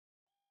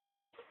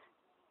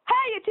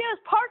here's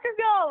Parker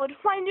Gold,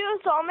 my new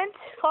installment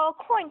called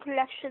Coin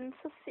Collections.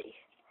 Let's see.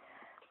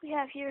 We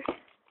have here.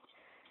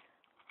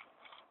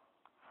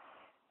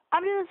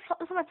 I'm doing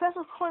this is my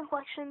personal coin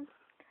collection.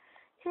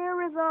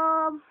 Here is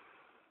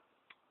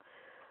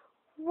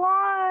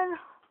one.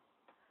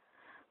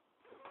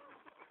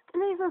 I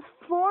think it says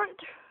font.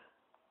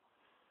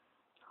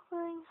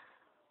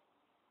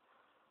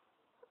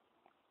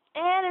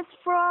 And it's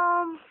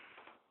from.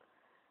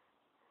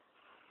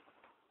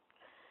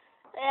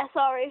 Yeah,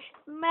 sorry.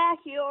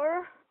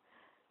 Macior.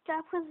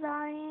 Japanese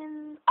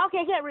Zion. Okay,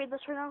 I can't read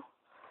this right now.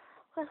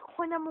 That's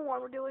coin number 1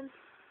 we're doing.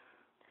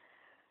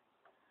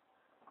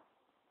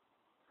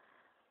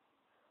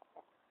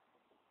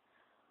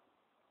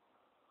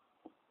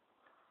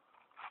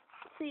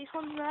 Let's see, this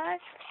one's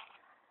next.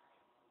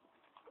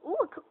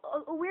 Ooh,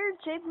 a weird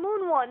shaped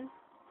moon one.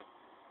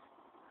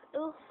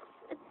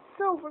 It's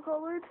silver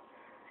colored.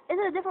 It's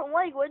in a different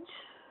language.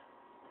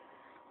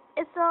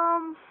 It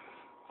says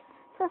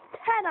 10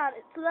 on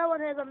it, so that one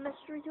has a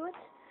mystery to it.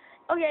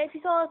 Okay, if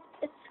you saw it,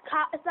 it's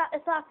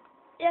not.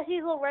 Yeah, see,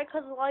 it's a little red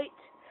because of the light.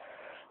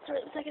 Sorry,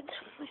 a second.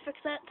 Let me fix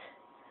that.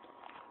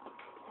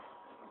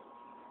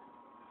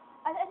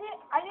 I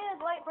need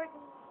a light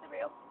breaking the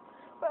video,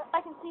 but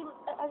I can see. You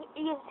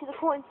can see the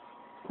coins.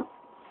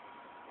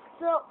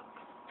 So,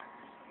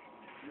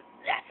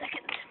 that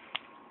second.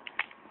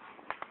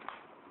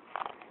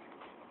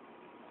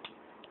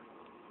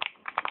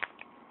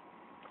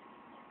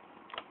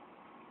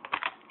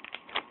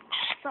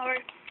 Sorry.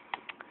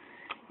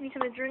 Need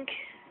something to drink.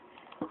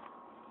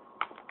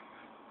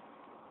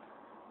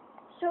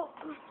 So,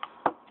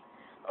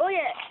 oh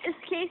yeah, in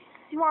case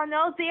you want to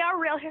know, they are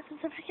real. Here's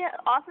certificate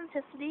of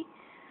authenticity.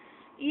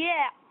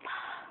 Yeah.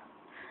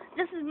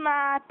 This is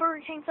my Burger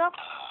King stuff.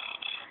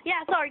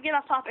 Yeah, sorry, get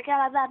off topic.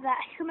 That.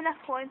 Here's my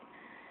next coin.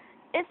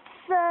 It's,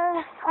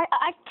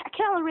 I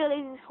can't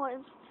really read these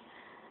coins.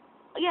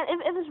 Again,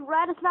 if it's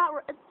red, it's not,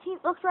 it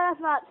looks red,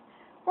 it's not.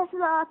 This is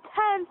a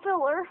 10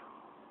 filler.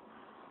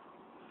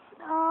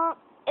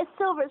 It's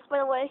silver, by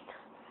the way.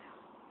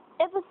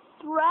 If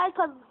it's red,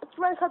 it's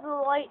red because of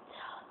the light.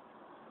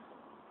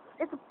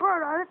 It's a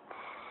bird on it.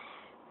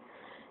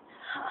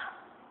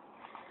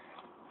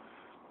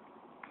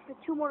 There's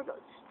 2 more to go.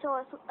 So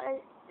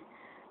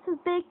this is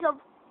baked of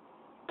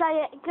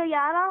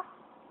Guyana,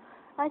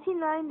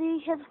 1990.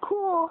 It has a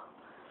cool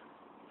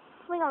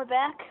thing on the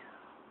back,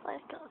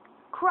 like a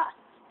crust.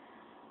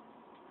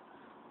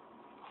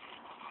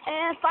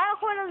 And final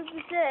coin of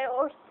the day,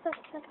 or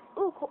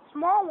ooh, cool,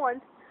 small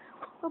one,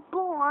 a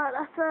bull on it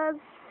that says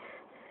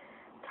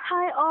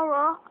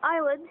Taiara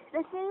Island,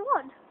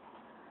 1981.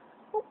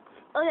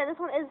 Oh yeah, this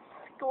one is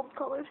gold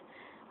colored.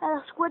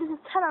 And a squid is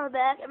 10 on the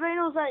back. Everybody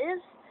knows what that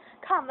is.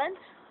 Comment.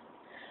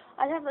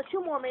 I have like 2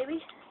 more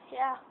maybe.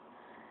 Yeah.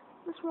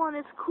 This one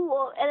is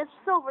cool, and it's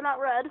silver, not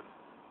red.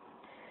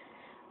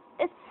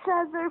 It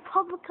says the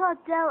República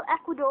del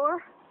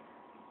Ecuador,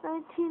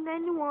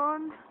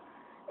 1991.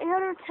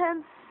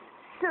 810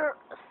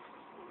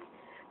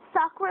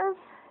 Sakras.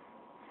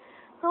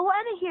 So we'll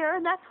end it here.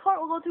 Next part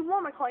we'll go through more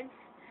of my coins.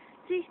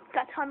 See,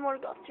 got a ton more to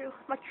go through.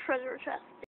 My treasure chest.